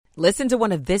Listen to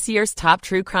one of this year's top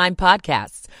true crime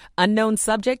podcasts. Unknown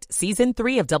Subject, Season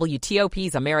 3 of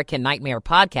WTOP's American Nightmare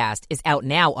podcast is out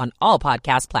now on all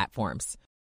podcast platforms.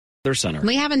 Center.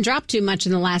 We haven't dropped too much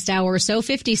in the last hour or so.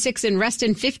 56 in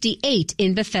Reston, 58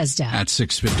 in Bethesda. At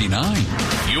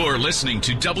 6:59. You're listening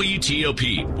to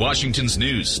WTOP, Washington's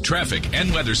news, traffic,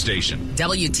 and weather station.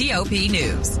 WTOP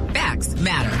News. Facts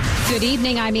matter. Good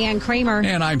evening. I'm Ann Kramer.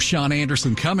 And I'm Sean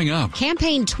Anderson. Coming up.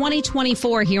 Campaign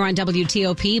 2024 here on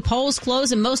WTOP. Polls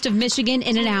close in most of Michigan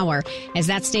in an hour as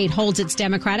that state holds its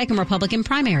Democratic and Republican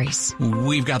primaries.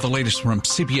 We've got the latest from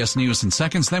CBS News in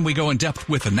seconds. Then we go in depth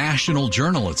with the National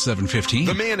Journal at 7:15.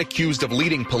 The man accused of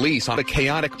leading police on a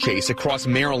chaotic chase across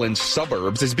Maryland's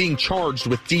suburbs is being charged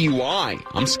with DUI.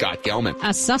 I'm Scott Gelman.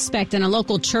 A suspect in a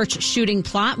local church shooting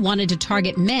plot wanted to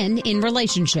target men in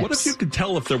relationships. What if you could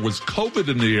tell if there was COVID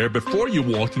in the air before you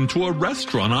walked into a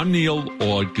restaurant? I'm Neil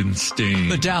Augenstein.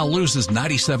 The Dow loses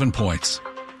 97 points.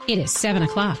 It is 7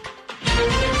 o'clock.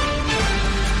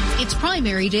 It's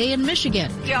primary day in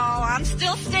Michigan. Y'all, I'm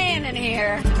still standing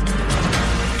here.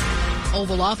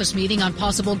 Oval Office meeting on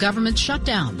possible government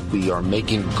shutdown. We are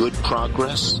making good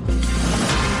progress.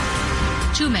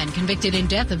 2 men convicted in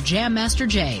death of Jam Master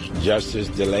Jay. Justice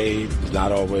delayed,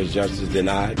 not always justice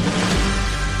denied.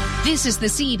 This is the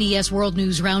CBS World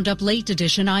News Roundup Late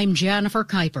Edition. I'm Jennifer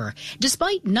Kuiper.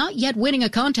 Despite not yet winning a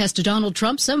contest to Donald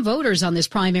Trump, some voters on this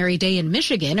primary day in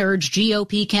Michigan urged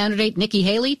GOP candidate Nikki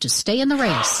Haley to stay in the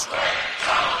race.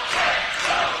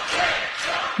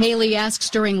 Haley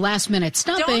asks during last-minute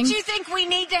stumping. Don't you think we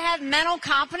need to have mental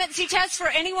competency tests for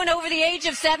anyone over the age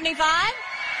of 75?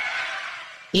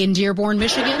 In Dearborn,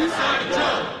 Michigan.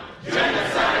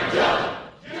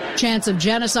 Chance of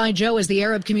Genocide Joe as the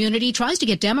Arab community tries to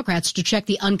get Democrats to check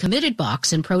the uncommitted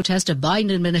box in protest of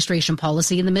Biden administration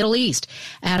policy in the Middle East.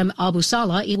 Adam Abu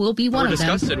Salah will be one of them.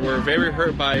 We're disgusted. We're very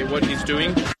hurt by what he's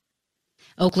doing.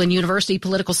 Oakland University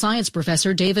political science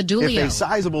professor David Dulio. If a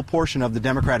sizable portion of the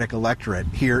Democratic electorate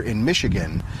here in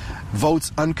Michigan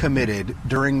votes uncommitted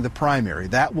during the primary,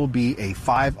 that will be a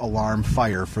 5-alarm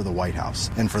fire for the White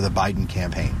House and for the Biden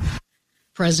campaign.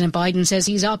 President Biden says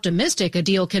he's optimistic a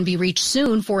deal can be reached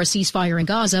soon for a ceasefire in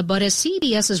Gaza, but as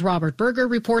CBS's Robert Berger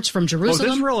reports from Jerusalem.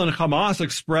 Both Israel and Hamas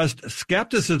expressed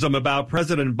skepticism about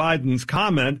President Biden's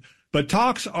comment, but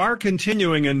talks are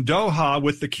continuing in Doha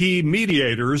with the key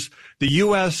mediators, the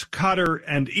U.S., Qatar,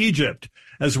 and Egypt.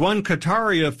 As one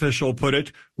Qatari official put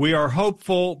it, we are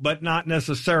hopeful but not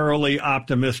necessarily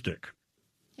optimistic.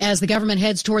 As the government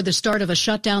heads toward the start of a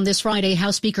shutdown this Friday,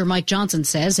 House Speaker Mike Johnson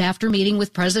says after meeting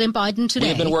with President Biden today. We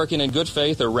have been working in good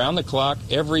faith around the clock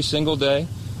every single day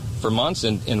for months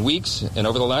and weeks, and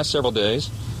over the last several days,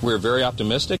 we're very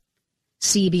optimistic.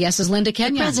 CBS's Linda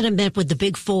Kenyon. The president met with the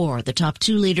Big Four, the top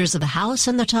 2 leaders of the House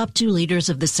and the top 2 leaders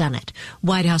of the Senate.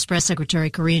 White House Press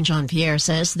Secretary Karine Jean-Pierre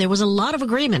says there was a lot of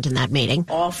agreement in that meeting.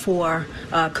 All 4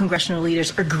 congressional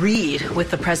leaders agreed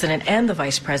with the president and the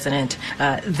vice president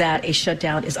that a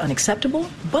shutdown is unacceptable.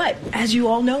 But as you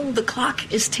all know, the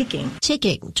clock is ticking.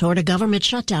 Ticking toward a government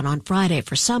shutdown on Friday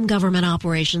for some government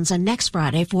operations and next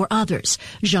Friday for others.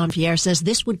 Jean-Pierre says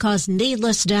this would cause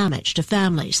needless damage to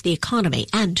families, the economy,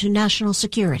 and to national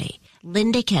security.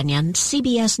 Linda Kenyon,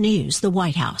 CBS News, the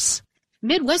White House.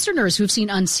 Midwesterners who've seen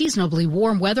unseasonably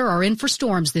warm weather are in for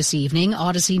storms this evening.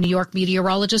 Odyssey, New York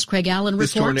meteorologist Craig Allen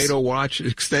reports. This tornado watch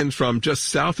extends from just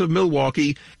south of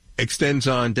Milwaukee, extends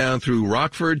on down through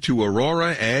Rockford to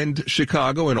Aurora and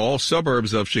Chicago and all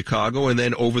suburbs of Chicago, and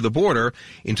then over the border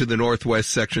into the northwest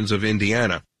sections of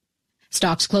Indiana.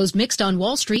 Stocks closed mixed on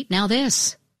Wall Street. Now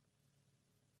this.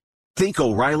 Think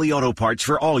O'Reilly Auto Parts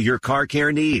for all your car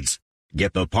care needs.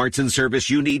 Get the parts and service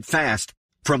you need fast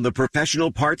from the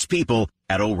professional parts people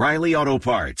at O'Reilly Auto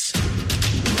Parts.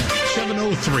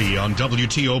 7:03 on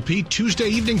WTOP, Tuesday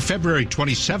evening, February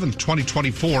 27th,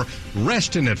 2024.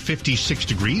 Reston at 56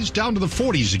 degrees, down to the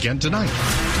 40s again tonight.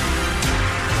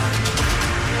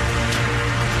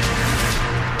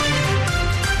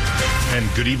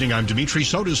 And good evening, I'm Dimitri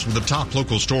Sotis with the top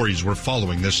local stories we're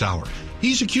following this hour.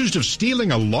 He's accused of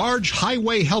stealing a large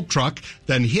highway help truck,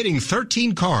 then hitting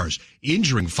 13 cars,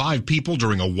 injuring 5 people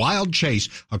during a wild chase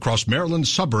across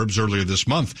Maryland's suburbs earlier this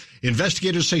month.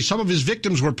 Investigators say some of his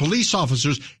victims were police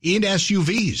officers in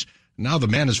SUVs. Now the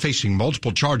man is facing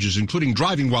multiple charges, including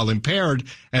driving while impaired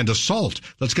and assault.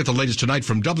 Let's get the latest tonight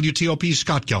from WTOP's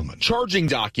Scott Gelman. Charging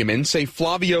documents say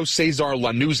Flavio Cesar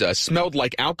Lanuza smelled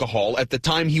like alcohol at the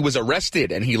time he was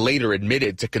arrested, and he later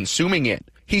admitted to consuming it.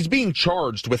 He's being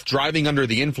charged with driving under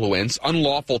the influence,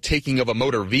 unlawful taking of a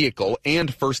motor vehicle,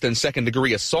 and first and second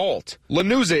degree assault.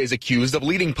 Lanuza is accused of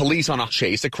leading police on a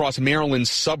chase across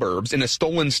Maryland's suburbs in a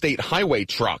stolen state highway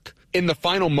truck. In the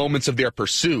final moments of their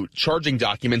pursuit, charging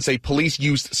documents say police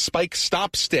used spike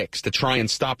stop sticks to try and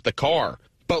stop the car.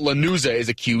 But Lanuza is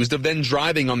accused of then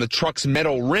driving on the truck's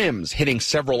metal rims, hitting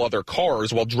several other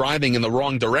cars while driving in the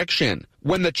wrong direction.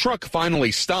 When the truck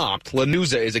finally stopped,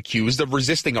 Lanuza is accused of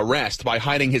resisting arrest by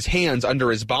hiding his hands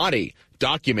under his body.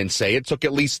 Documents say it took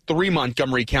at least 3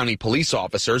 Montgomery County police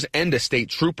officers and a state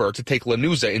trooper to take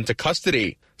Lanuza into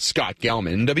custody. Scott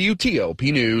Gelman,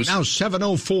 WTOP News. Now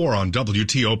 7:04 on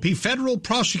WTOP. Federal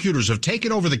prosecutors have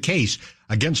taken over the case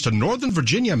against a Northern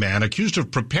Virginia man accused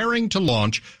of preparing to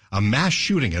launch a mass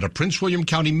shooting at a Prince William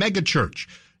County megachurch.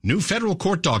 New federal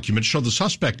court documents show the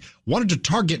suspect wanted to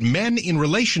target men in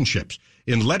relationships.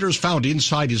 In letters found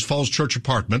inside his Falls Church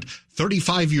apartment,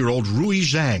 35-year-old Rui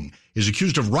Zhang is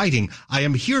accused of writing, "I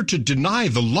am here to deny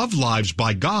the love lives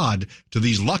by God to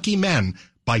these lucky men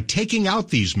by taking out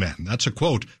these men." That's a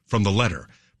quote from the letter.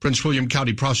 Prince William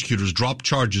County prosecutors dropped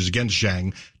charges against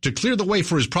Zhang to clear the way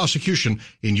for his prosecution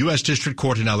in U.S. District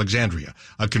Court in Alexandria.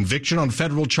 A conviction on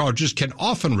federal charges can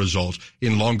often result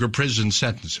in longer prison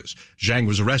sentences. Zhang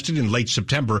was arrested in late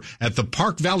September at the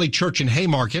Park Valley Church in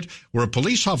Haymarket, where a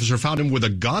police officer found him with a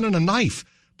gun and a knife.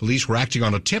 Police were acting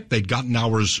on a tip they'd gotten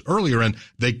hours earlier, and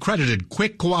they credited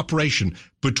quick cooperation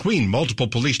between multiple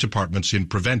police departments in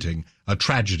preventing a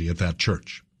tragedy at that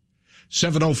church.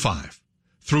 7:05.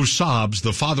 Through sobs,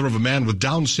 the father of a man with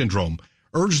Down syndrome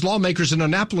urged lawmakers in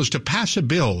Annapolis to pass a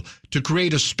bill to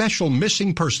create a special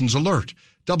missing persons alert.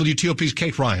 WTOP's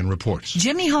Kate Ryan reports.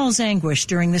 Jimmy Hall's anguish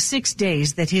during the 6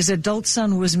 days that his adult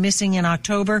son was missing in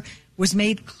October was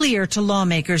made clear to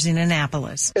lawmakers in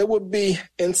Annapolis. It would be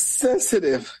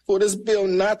insensitive for this bill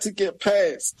not to get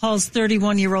passed. Hall's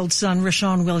 31-year-old son,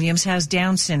 Rashawn Williams, has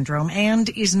Down syndrome and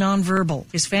is nonverbal.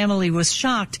 His family was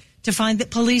shocked to find that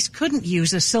police couldn't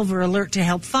use a silver alert to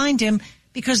help find him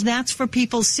because that's for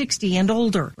people 60 and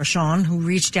older. Rashawn, who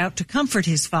reached out to comfort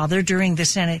his father during the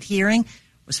Senate hearing,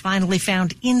 was finally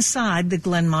found inside the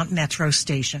Glenmont Metro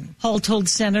station. Hall told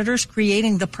senators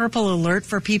creating the Purple Alert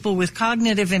for people with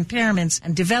cognitive impairments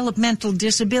and developmental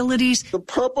disabilities. The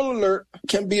Purple Alert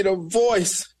can be the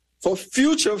voice for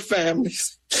future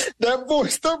families. That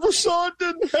voice that Rashawn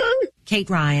didn't have. Kate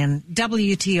Ryan,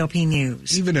 WTOP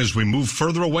News. Even as we move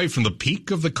further away from the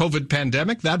peak of the COVID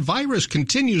pandemic, that virus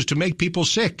continues to make people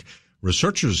sick.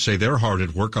 Researchers say they're hard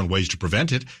at work on ways to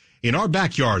prevent it. In our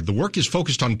backyard, the work is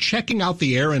focused on checking out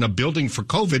the air in a building for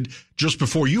COVID just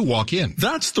before you walk in.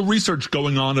 That's the research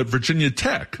going on at Virginia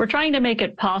Tech. We're trying to make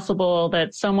it possible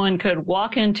that someone could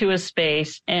walk into a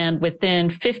space and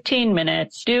within 15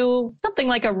 minutes do something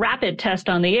like a rapid test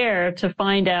on the air to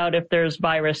find out if there's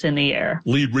virus in the air.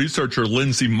 Lead researcher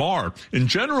Lindsay Marr. In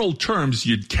general terms,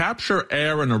 you'd capture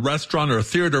air in a restaurant or a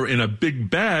theater in a big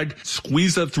bag,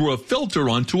 squeeze it through a filter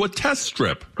onto a test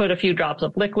strip. Put a few drops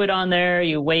of liquid on there,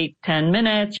 you wait 10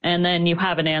 minutes, and then you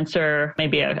have an answer,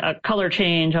 maybe a color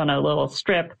change on a little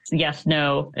strip, yes,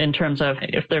 no, in terms of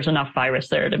if there's enough virus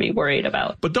there to be worried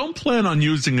about. But don't plan on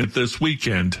using it this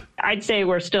weekend. I'd say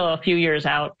we're still a few years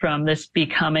out from this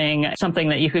becoming something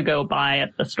that you could go buy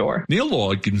at the store. Neil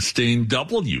Augenstein,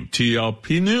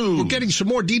 WTOP News. We're getting some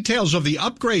more details of the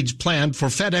upgrades planned for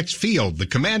FedEx Field. The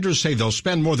Commanders say they'll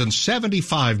spend more than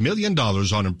 $75 million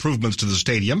on improvements to the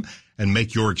stadium and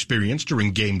make your experience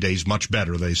during game days much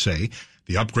better, they say.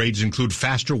 The upgrades include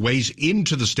faster ways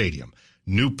into the stadium,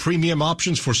 new premium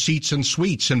options for seats and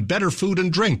suites, and better food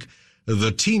and drink.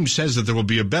 The team says that there will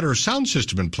be a better sound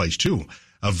system in place, too.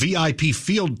 A VIP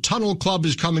Field Tunnel Club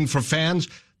is coming for fans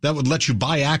that would let you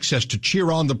buy access to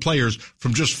cheer on the players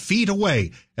from just feet away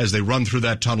as they run through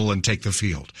that tunnel and take the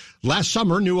field. Last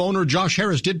summer, new owner Josh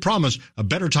Harris did promise a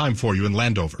better time for you in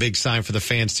Landover. Big sign for the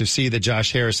fans to see that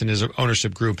Josh Harris and his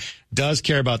ownership group does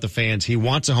care about the fans. He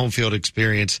wants a home field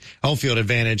experience, home field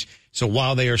advantage. So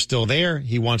while they are still there,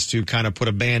 he wants to kind of put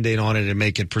a Band-Aid on it and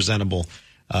make it presentable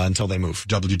until they move.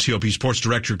 WTOP Sports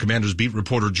Director, Commanders beat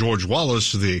reporter George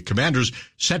Wallace. The Commanders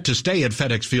set to stay at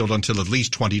FedEx Field until at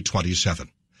least 2027.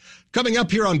 Coming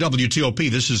up here on WTOP,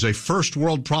 this is a first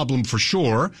world problem for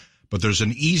sure, but there's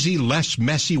an easy, less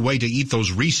messy way to eat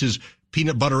those Reese's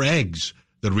peanut butter eggs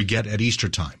that we get at Easter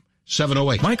time.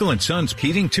 7:08. Michael & Son's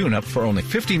heating tune-up for only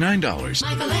 $59.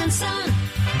 Michael & Son.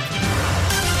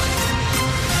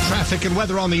 Traffic and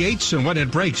weather on the 8s and when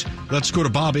it breaks. Let's go to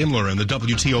Bob Imler in the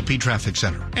WTOP Traffic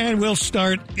Center. And we'll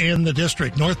start in the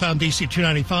district. Northbound DC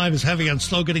 295 is heavy and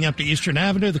slow getting up to Eastern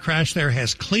Avenue. The crash there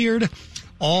has cleared.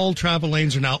 All travel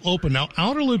lanes are now open. Now,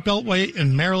 Outer Loop Beltway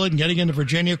in Maryland getting into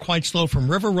Virginia, quite slow from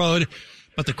River Road.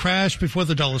 But the crash before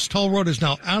the Dulles Toll Road is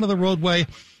now out of the roadway.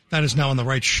 That is now on the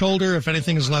right shoulder. If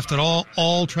anything is left at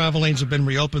all travel lanes have been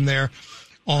reopened there.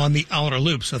 on the outer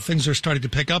loop. So things are starting to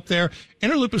pick up there.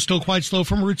 Inner loop is still quite slow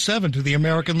from Route 7 to the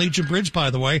American Legion Bridge, by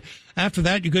the way. After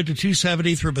that, you go to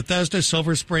 270 through Bethesda,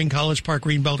 Silver Spring, College Park,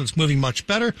 Greenbelt. It's moving much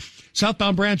better.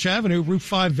 Southbound Branch Avenue, Route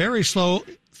 5, very slow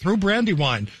through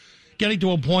Brandywine. Getting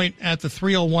to a point at the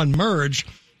 301 merge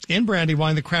in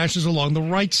Brandywine, the crash is along the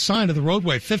right side of the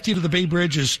roadway. 50 to the Bay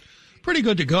Bridge is pretty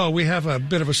good to go. We have a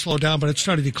bit of a slowdown, but it's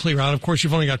starting to clear out. Of course,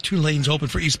 you've only got 2 lanes open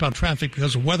for eastbound traffic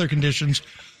because of weather conditions.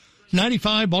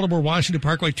 95, Baltimore-Washington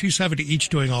Parkway, 270 each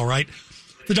doing all right.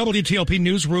 The WTOP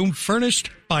newsroom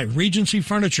furnished by Regency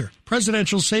Furniture.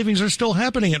 Presidential savings are still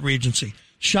happening at Regency.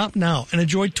 Shop now and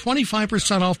enjoy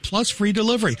 25% off plus free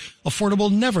delivery.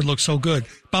 Affordable never looks so good.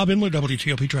 Bob Imler,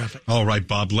 WTOP Traffic. All right,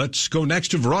 Bob, let's go next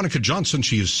to Veronica Johnson.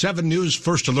 She is 7 News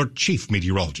First Alert Chief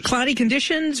Meteorologist. Cloudy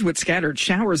conditions with scattered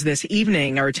showers this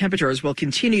evening. Our temperatures will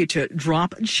continue to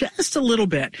drop just a little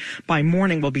bit. By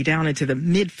morning, we'll be down into the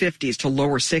mid-50s to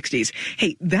lower 60s.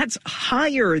 Hey, that's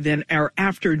higher than our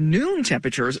afternoon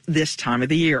temperatures this time of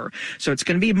the year. So it's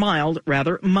going to be mild,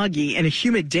 rather muggy, and a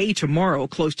humid day tomorrow,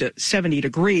 close to 70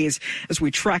 degrees. As we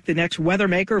track the next weather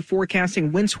maker,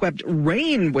 forecasting windswept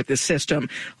rain with this system.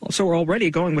 Also, we're already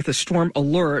going with a storm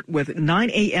alert with 9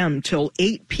 a.m. till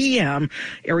 8 p.m.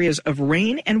 areas of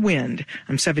rain and wind.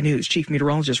 I'm 7 News Chief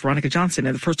Meteorologist Veronica Johnson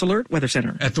at the First Alert Weather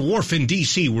Center. At the wharf in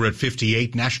D.C., we're at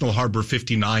 58, National Harbor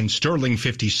 59, Sterling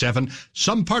 57.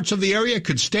 Some parts of the area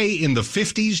could stay in the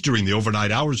 50s during the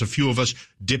overnight hours, a few of us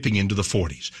dipping into the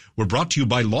 40s. We're brought to you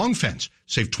by Long Fence.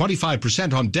 Save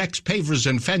 25% on decks, pavers,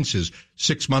 and fences.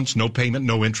 6 months, no payment,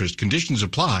 no interest. Conditions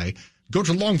apply. Go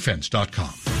to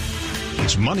longfence.com.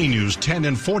 It's Money News, 10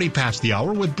 and 40 past the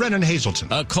hour with Brennan Hazelton.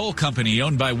 A coal company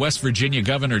owned by West Virginia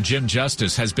Governor Jim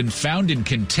Justice has been found in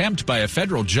contempt by a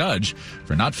federal judge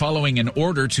for not following an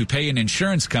order to pay an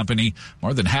insurance company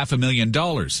more than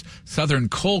 $500,000. Southern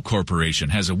Coal Corporation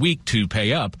has a week to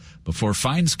pay up before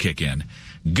fines kick in.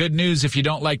 Good news if you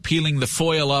don't like peeling the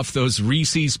foil off those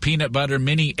Reese's peanut butter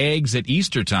mini eggs at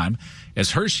Easter time, as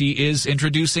Hershey is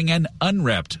introducing an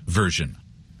unwrapped version.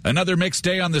 Another mixed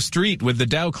day on the street with the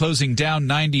Dow closing down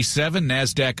 97,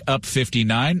 NASDAQ up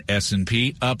 59,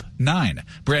 S&P up 9.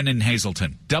 Brennan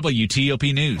Hazelton,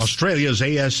 WTOP News. Australia's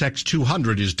ASX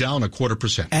 200 is down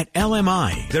 0.25%. At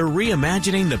LMI, they're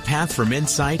reimagining the path from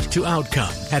insight to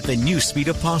outcome at the new speed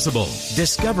of possible.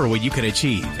 Discover what you can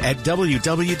achieve at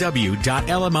www.lmi.org.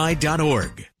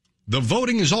 The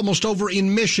voting is almost over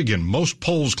in Michigan. Most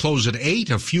polls close at 8.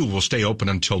 A few will stay open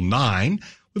until 9.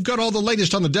 We've got all the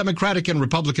latest on the Democratic and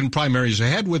Republican primaries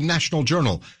ahead with National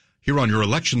Journal. Here on your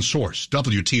election source,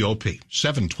 WTOP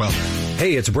 712.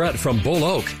 Hey, it's Brett from Bull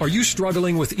Oak. Are you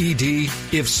struggling with ED?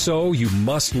 If so, you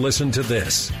must listen to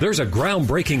this. There's a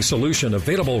groundbreaking solution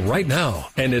available right now,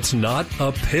 and it's not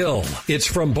a pill. It's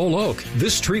from Bull Oak.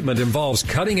 This treatment involves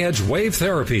cutting-edge wave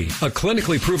therapy, a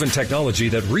clinically proven technology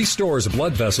that restores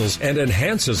blood vessels and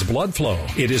enhances blood flow.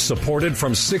 It is supported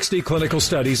from 60 clinical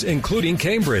studies, including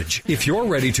Cambridge. If you're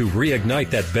ready to reignite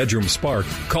that bedroom spark,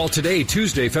 call today,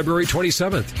 Tuesday, February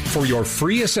 27th. For your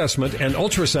free assessment and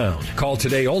ultrasound. Call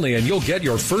today only and you'll get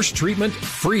your first treatment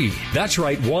free. That's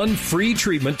right, one free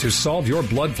treatment to solve your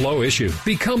blood flow issue.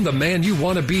 Become the man you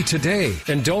want to be today.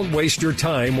 And don't waste your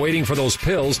time waiting for those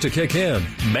pills to kick in.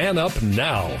 Man up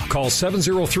now. Call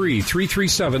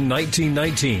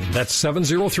 703-337-1919. That's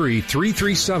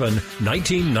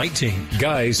 703-337-1919.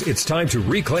 Guys, it's time to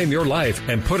reclaim your life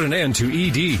and put an end to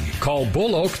ED. Call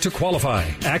Bull Oak to qualify.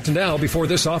 Act now before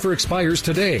this offer expires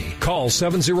today. Call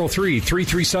 703-337-1919.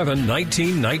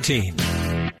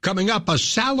 Coming up, a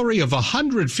salary of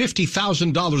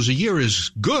 $150,000 a year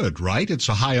is good, right? It's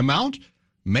a high amount.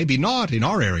 Maybe not in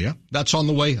our area. That's on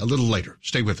the way a little later.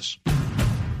 Stay with us.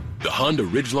 The Honda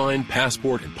Ridgeline,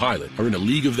 Passport, and Pilot are in a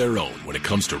league of their own when it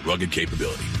comes to rugged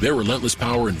capability. Their relentless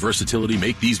power and versatility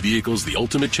make these vehicles the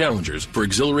ultimate challengers for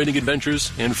exhilarating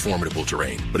adventures and formidable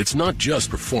terrain. But it's not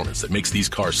just performance that makes these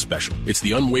cars special. It's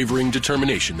the unwavering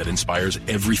determination that inspires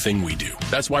everything we do.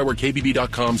 That's why we're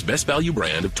KBB.com's best value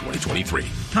brand of 2023.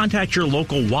 Contact your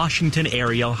local Washington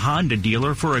area Honda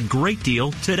dealer for a great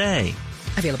deal today.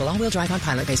 Available all-wheel drive on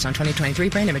Pilot based on 2023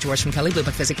 brand image awards from Kelly Blue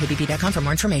Book. Visit KBB.com for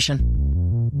more information.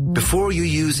 Before you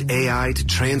use AI to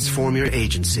transform your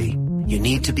agency, you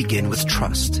need to begin with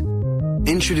trust.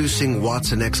 Introducing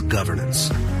Watson X Governance,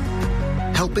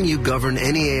 helping you govern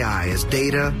any AI as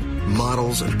data,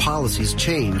 models, and policies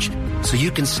change so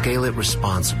you can scale it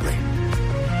responsibly.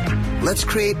 Let's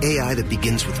create AI that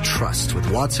begins with trust with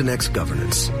Watson X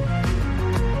Governance.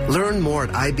 Learn more at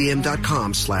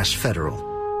ibm.com/federal.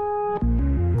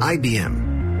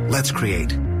 IBM. Let's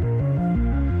create.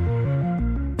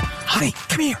 Honey,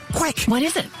 come here, quick. What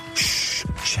is it? Shh,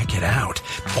 check it out.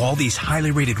 All these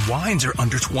highly rated wines are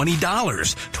under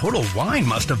 $20. Total Wine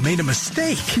must have made a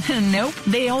mistake. Nope,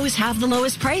 they always have the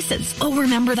lowest prices. Oh,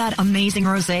 remember that amazing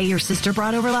rosé your sister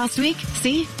brought over last week?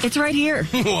 See, it's right here.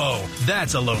 Whoa,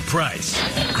 that's a low price.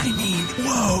 I mean,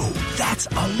 whoa, that's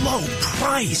a low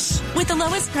price. With the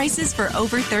lowest prices for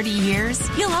over 30 years,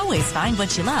 you'll always find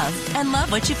what you love and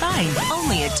love what you find.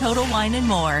 Only at Total Wine &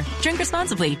 More. Drink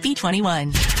responsibly.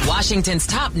 B21. Washington's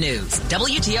top news,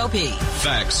 WTOP.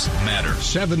 Facts matter.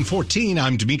 7:14,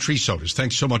 I'm Dimitri Sotis.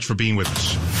 Thanks so much for being with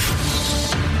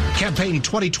us. Campaign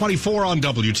 2024 on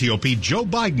WTOP. Joe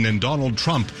Biden and Donald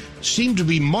Trump seem to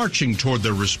be marching toward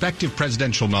their respective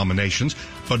presidential nominations,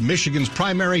 but Michigan's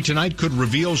primary tonight could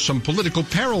reveal some political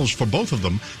perils for both of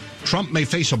them. Trump may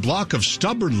face a block of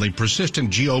stubbornly persistent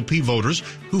GOP voters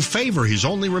who favor his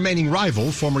only remaining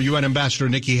rival, former UN Ambassador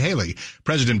Nikki Haley.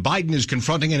 President Biden is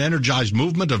confronting an energized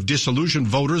movement of disillusioned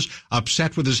voters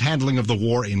upset with his handling of the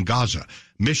war in Gaza.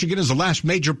 Michigan is the last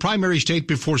major primary state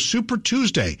before Super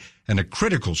Tuesday and a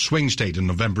critical swing state in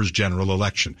November's general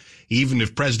election. Even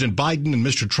if President Biden and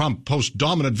Mr. Trump post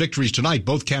dominant victories tonight,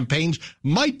 both campaigns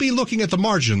might be looking at the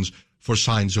margins for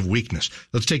signs of weakness.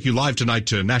 Let's take you live tonight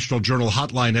to National Journal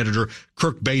Hotline editor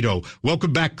Kirk Beto.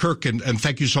 Welcome back, Kirk, and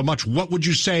thank you so much. What would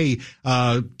you say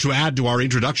to add to our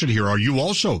introduction here? Are you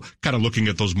also kind of looking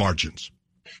at those margins?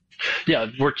 Yeah,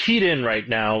 we're keyed in right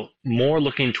now, more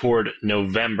looking toward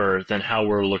November than how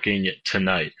we're looking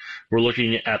tonight. We're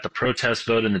looking at the protest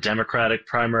vote in the Democratic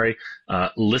primary.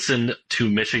 Listen to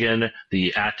Michigan,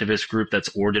 the activist group that's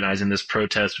organizing this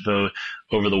protest vote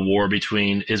over the war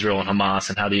between Israel and Hamas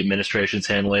and how the administration's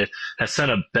handling it, has set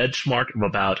a benchmark of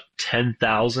about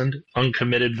 10,000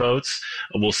 uncommitted votes.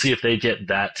 We'll see if they get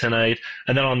that tonight.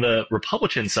 And then on the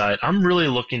Republican side, I'm really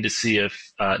looking to see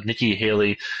if Nikki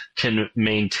Haley can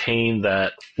maintain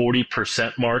that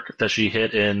 40% mark that she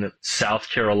hit in South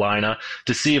Carolina,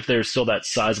 to see if there's still that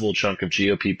sizable chunk of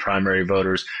GOP primary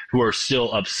voters who are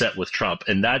still upset with Trump.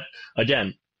 And that,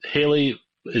 again, Haley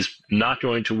is not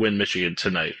going to win Michigan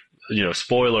tonight. You know,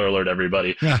 spoiler alert,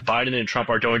 everybody. Yeah. Biden and Trump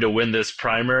are going to win this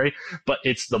primary, but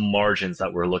it's the margins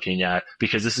that we're looking at,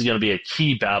 because this is going to be a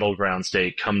key battleground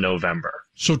state come November.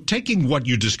 So taking what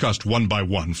you discussed one by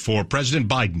one for President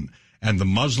Biden and the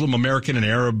Muslim American and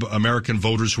Arab American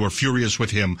voters who are furious with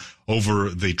him over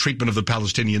the treatment of the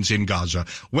Palestinians in Gaza,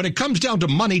 when it comes down to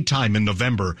money time in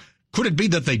November, could it be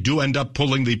that they do end up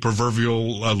pulling the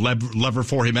proverbial lever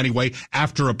for him anyway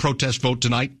after a protest vote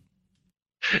tonight?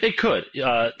 It could.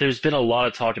 There's been a lot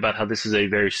of talk about how this is a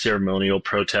very ceremonial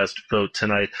protest vote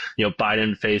tonight. You know,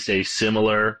 Biden faced a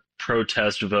similar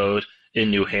protest vote in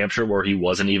New Hampshire where he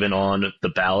wasn't even on the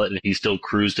ballot and he still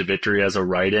cruised to victory as a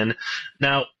write-in.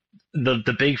 Now,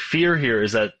 the big fear here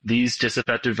is that these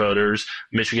disaffected voters,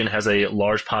 Michigan has a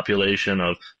large population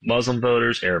of Muslim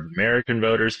voters, Arab American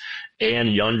voters,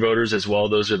 and young voters as well.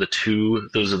 Those are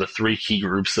the three key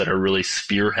groups that are really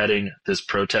spearheading this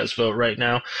protest vote right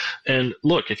now. And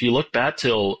look, if you look back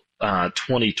till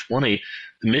 2020,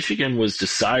 Michigan was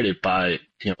decided by,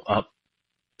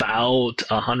 about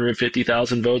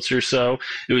 150,000 votes or so.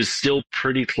 It was still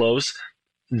pretty close.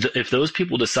 If those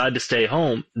people decide to stay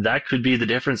home, that could be the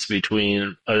difference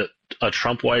between a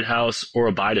Trump White House or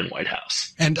a Biden White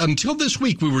House. And until this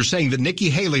week, we were saying that Nikki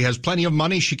Haley has plenty of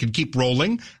money. She can keep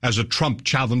rolling as a Trump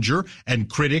challenger and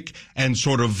critic and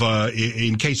sort of,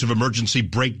 in case of emergency,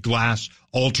 break glass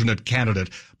alternate candidate.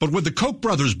 But with the Koch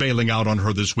brothers bailing out on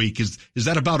her this week, is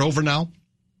that about over now?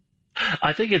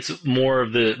 I think it's more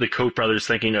of the Koch brothers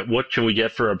thinking that what can we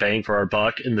get for a bang for our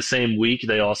buck. In the same week,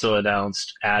 they also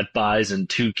announced ad buys in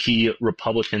two key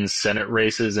Republican Senate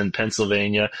races in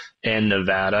Pennsylvania and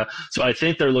Nevada. So I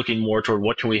think they're looking more toward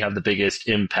what can we have the biggest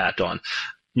impact on.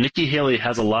 Nikki Haley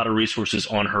has a lot of resources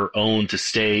on her own to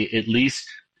stay at least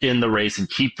in the race and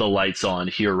keep the lights on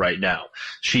here right now.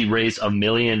 She raised $1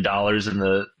 million in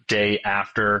the day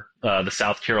after the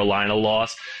South Carolina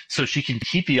loss, so she can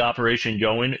keep the operation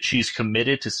going. She's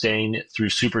committed to staying through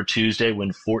Super Tuesday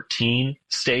when 14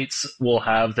 states will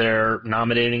have their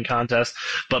nominating contest.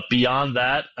 But beyond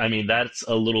that, I mean, that's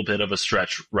a little bit of a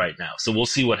stretch right now. So we'll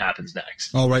see what happens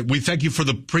next. All right. We thank you for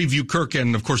the preview, Kirk,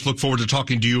 and of course look forward to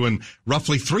talking to you in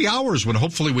roughly 3 hours when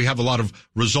hopefully we have a lot of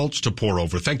results to pour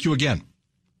over. Thank you again.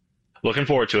 Looking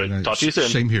forward to it. Talk to you soon.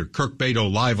 Same here. Kirk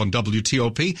Beto live on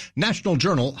WTOP, National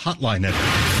Journal Hotline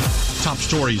editor. Top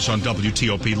stories on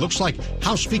WTOP. Looks like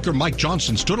House Speaker Mike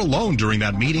Johnson stood alone during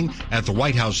that meeting at the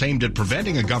White House aimed at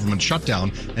preventing a government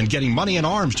shutdown and getting money and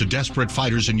arms to desperate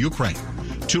fighters in Ukraine.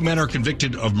 2 men are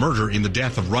convicted of murder in the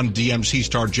death of Run DMC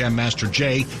star Jam Master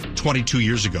Jay 22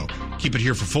 years ago. Keep it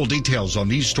here for full details on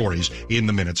these stories in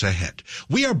the minutes ahead.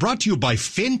 We are brought to you by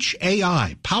Finch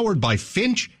AI, powered by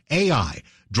Finch AI,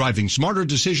 driving smarter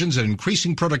decisions and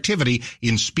increasing productivity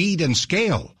in speed and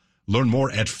scale. Learn more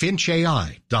at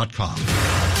finchai.com.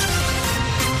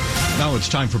 Now it's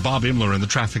time for Bob Imler in the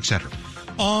traffic center.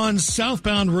 On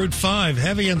southbound Route 5,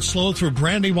 heavy and slow through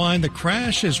Brandywine. The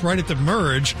crash is right at the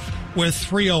merge with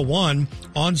 301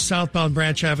 on southbound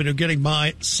Branch Avenue, getting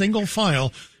by single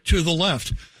file to the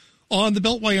left. On the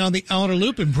Beltway on the outer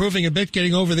loop, improving a bit,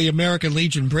 getting over the American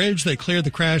Legion Bridge. They cleared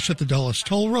the crash at the Dulles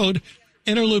Toll Road.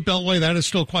 Inner loop Beltway, that is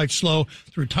still quite slow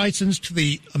through Tysons to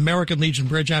the American Legion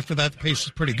Bridge. After that, the pace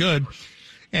is pretty good.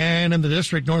 And in the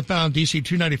district, northbound DC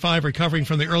 295, recovering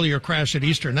from the earlier crash at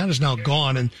Eastern. That is now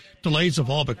gone, and delays have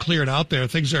all but cleared out there.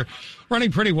 Things are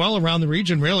running pretty well around the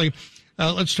region, really.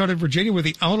 Let's start at Virginia with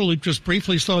the outer loop just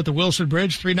briefly slow at the Wilson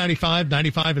Bridge, 395,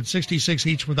 95, and 66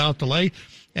 each without delay.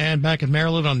 And back in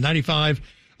Maryland on 95,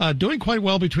 doing quite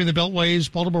well between the Beltways.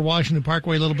 Baltimore-Washington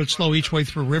Parkway a little bit slow each way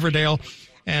through Riverdale.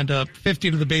 And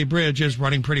 50 to the Bay Bridge is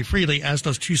running pretty freely, as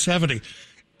does 270.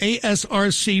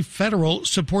 ASRC Federal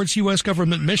supports U.S.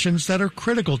 government missions that are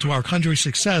critical to our country's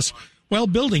success while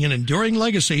building an enduring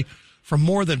legacy for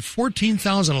more than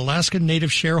 14,000 Alaskan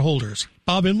Native shareholders.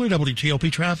 Bob Imler,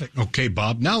 WTOP Traffic. Okay,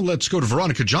 Bob. Now let's go to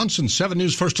Veronica Johnson, 7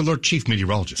 News First Alert Chief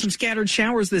Meteorologist. Some scattered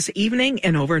showers this evening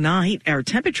and overnight. Our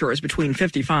temperature is between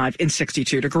 55 and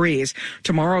 62 degrees.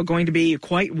 Tomorrow going to be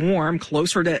quite warm,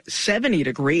 closer to 70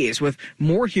 degrees with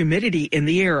more humidity in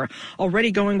the air.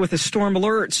 Already going with a storm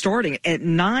alert starting at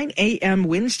 9 a.m.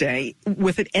 Wednesday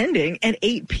with it ending at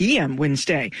 8 p.m.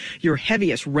 Wednesday. Your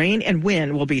heaviest rain and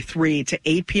wind will be 3 to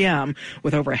 8 p.m.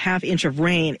 with over a half inch of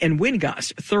rain and wind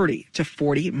gusts 30 to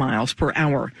 40 miles per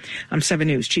hour. I'm 7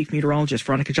 News Chief Meteorologist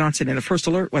Veronica Johnson in the First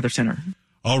Alert Weather Center.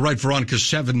 All right, Veronica,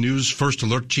 7 News First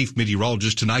Alert Chief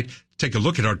Meteorologist tonight. Take a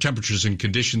look at our temperatures and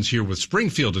conditions here with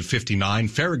Springfield at 59,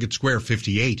 Farragut Square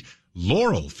 58,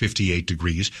 Laurel 58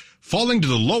 degrees, falling to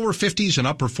the lower 50s and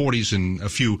upper 40s in a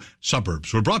few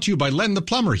suburbs. We're brought to you by Len the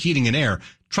Plumber Heating and Air,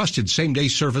 trusted same-day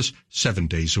service 7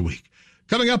 days a week.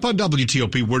 Coming up on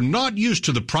WTOP, we're not used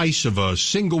to the price of a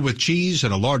single with cheese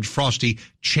and a large Frosty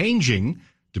changing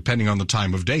depending on the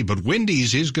time of day, but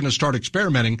Wendy's is going to start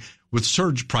experimenting with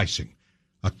surge pricing.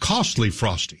 A costly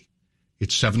Frosty.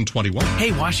 It's 7:21.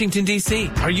 Hey, Washington, D.C.,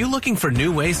 are you looking for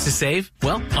new ways to save?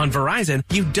 Well, on Verizon,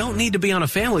 you don't need to be on a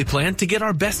family plan to get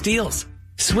our best deals.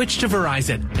 Switch to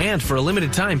Verizon, and for a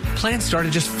limited time, plans start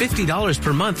at just $50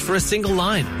 per month for a single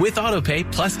line with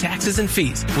autopay plus taxes and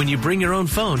fees when you bring your own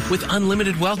phone with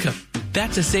unlimited welcome.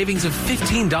 That's a savings of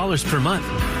 $15 per month.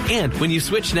 And when you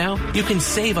switch now, you can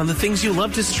save on the things you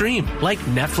love to stream, like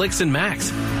Netflix and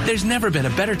Max. There's never been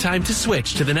a better time to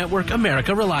switch to the network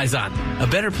America relies on. A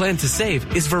better plan to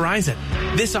save is Verizon.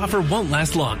 This offer won't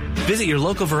last long. Visit your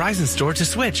local Verizon store to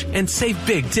switch and save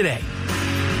big today.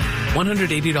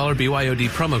 $180 BYOD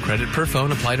promo credit per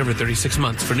phone applied over 36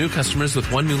 months for new customers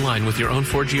with one new line with your own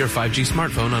 4G or 5G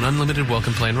smartphone on unlimited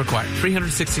welcome plan required.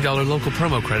 $360 local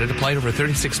promo credit applied over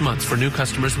 36 months for new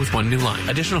customers with one new line.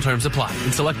 Additional terms apply.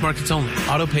 In select markets only.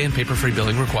 Auto pay and paper-free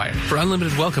billing required. For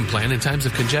unlimited welcome plan in times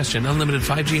of congestion, unlimited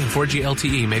 5G and 4G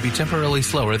LTE may be temporarily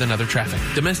slower than other traffic.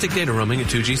 Domestic data roaming at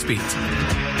 2G speeds.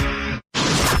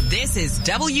 This is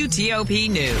WTOP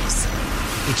News.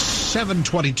 It's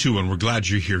 7:22, and we're glad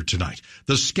you're here tonight.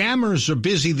 The scammers are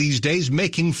busy these days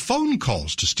making phone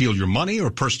calls to steal your money or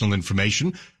personal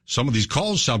information. Some of these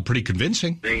calls sound pretty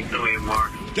convincing.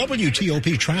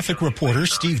 WTOP traffic reporter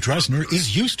Steve Dresner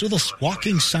is used to the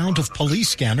squawking sound of police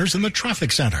scanners in the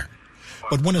traffic center.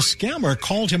 But when a scammer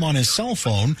called him on his cell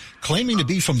phone, claiming to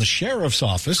be from the sheriff's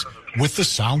office, with the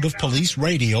sound of police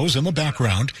radios in the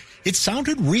background, it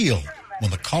sounded real. When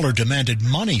the caller demanded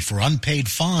money for unpaid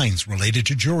fines related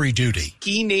to jury duty.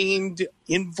 He named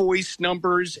invoice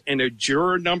numbers and a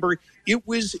juror number. It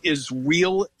was as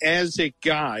real as it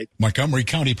got. Montgomery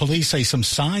County Police say some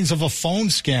signs of a phone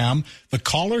scam. The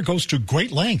caller goes to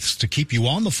great lengths to keep you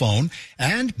on the phone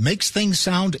and makes things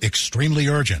sound extremely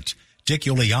urgent. Dick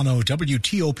Iuliano,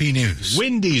 WTOP News.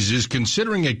 Wendy's is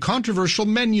considering a controversial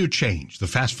menu change. The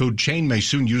fast food chain may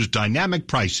soon use dynamic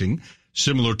pricing,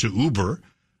 similar to Uber,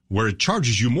 where it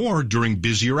charges you more during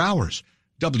busier hours.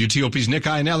 WTOP's Nick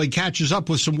Iannelli catches up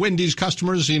with some Wendy's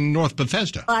customers in North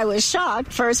Bethesda. I was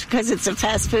shocked, first, because it's a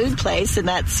fast food place, and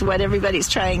that's what everybody's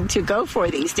trying to go for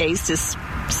these days, to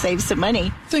save some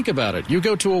money. Think about it. You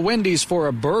go to a Wendy's for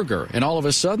a burger, and all of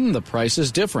a sudden, the price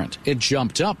is different. It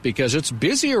jumped up because it's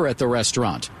busier at the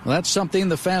restaurant. That's something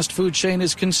the fast food chain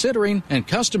is considering, and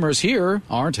customers here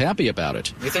aren't happy about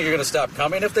it. You think you're going to stop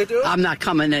coming if they do it? I'm not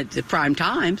coming at the prime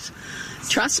times.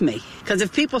 Trust me. Because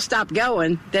if people stop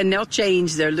going, then they'll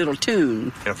change their little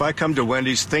tune. If I come to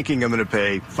Wendy's thinking I'm going to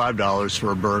pay $5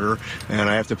 for a burger and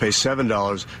I have to pay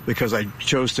 $7 because I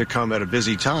chose to come at a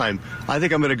busy time, I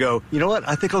think I'm going to go, you know what?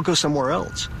 I think I'll go somewhere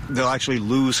else. They'll actually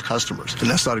lose customers, and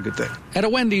that's not a good thing. At a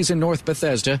Wendy's in North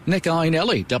Bethesda, Nick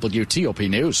Einelli, WTOP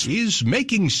News. Is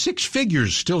making six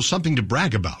figures still something to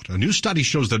brag about? A new study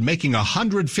shows that making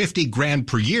 $150,000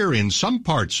 per year in some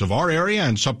parts of our area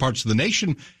and some parts of the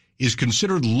nation is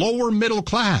considered lower middle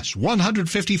class,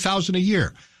 $150,000 a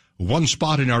year. One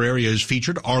spot in our area is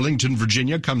featured. Arlington,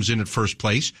 Virginia comes in at first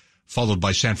place, followed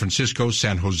by San Francisco,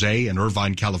 San Jose, and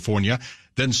Irvine, California.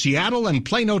 Then Seattle and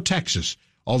Plano, Texas,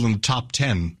 all in the top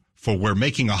 10 for where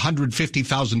making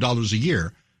 $150,000 a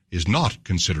year is not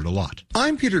considered a lot.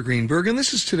 I'm Peter Greenberg, and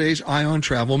this is today's Eye on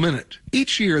Travel Minute.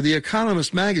 Each year, The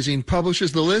Economist magazine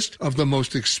publishes the list of the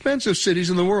most expensive cities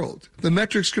in the world. The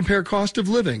metrics compare cost of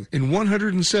living in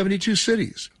 172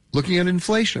 cities, looking at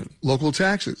inflation, local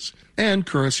taxes, and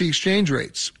currency exchange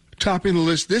rates. Topping the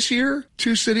list this year,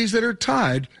 two cities that are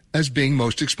tied as being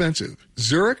most expensive,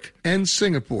 Zurich and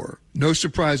Singapore. No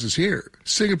surprises here.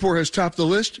 Singapore has topped the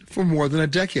list for more than a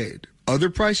decade. Other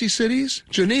pricey cities,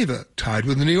 Geneva, tied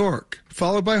with New York,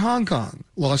 followed by Hong Kong,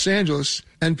 Los Angeles,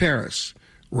 and Paris.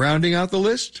 Rounding out the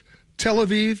list, Tel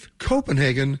Aviv,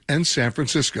 Copenhagen, and San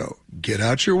Francisco. Get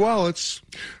out your wallets.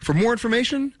 For more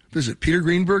information, visit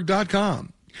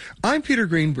petergreenberg.com. I'm Peter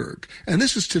Greenberg, and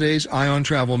this is today's Eye on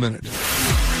Travel Minute.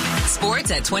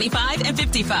 Sports at 25 and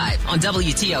 55 on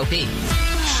WTOP.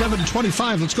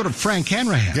 7:25. Let's go to Frank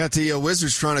Hanrahan. Got the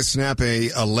Wizards trying to snap a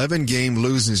 11-game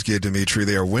losing skid, Dimitri.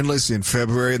 They are winless in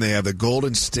February, and they have the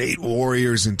Golden State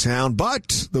Warriors in town.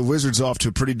 But the Wizards off to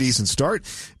a pretty decent start.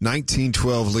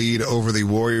 19-12 lead over the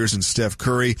Warriors and Steph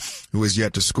Curry, who is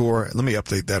yet to score. Let me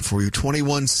update that for you.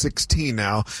 21-16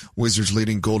 now. Wizards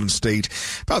leading Golden State.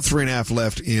 About 3.5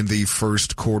 left in the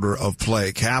first quarter of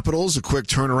play. Capitals, a quick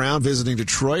turnaround, visiting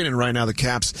Detroit, and right now the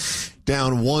Caps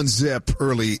down 1-0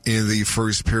 early in the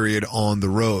first period on the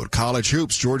road. College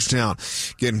hoops, Georgetown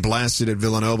getting blasted at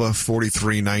Villanova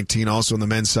 43-19. Also on the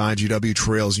men's side, GW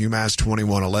trails UMass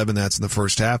 21-11. That's in the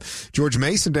first half. George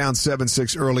Mason down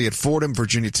 7-6 early at Fordham.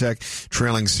 Virginia Tech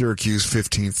trailing Syracuse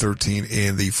 15-13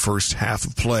 in the first half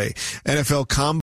of play. NFL Combine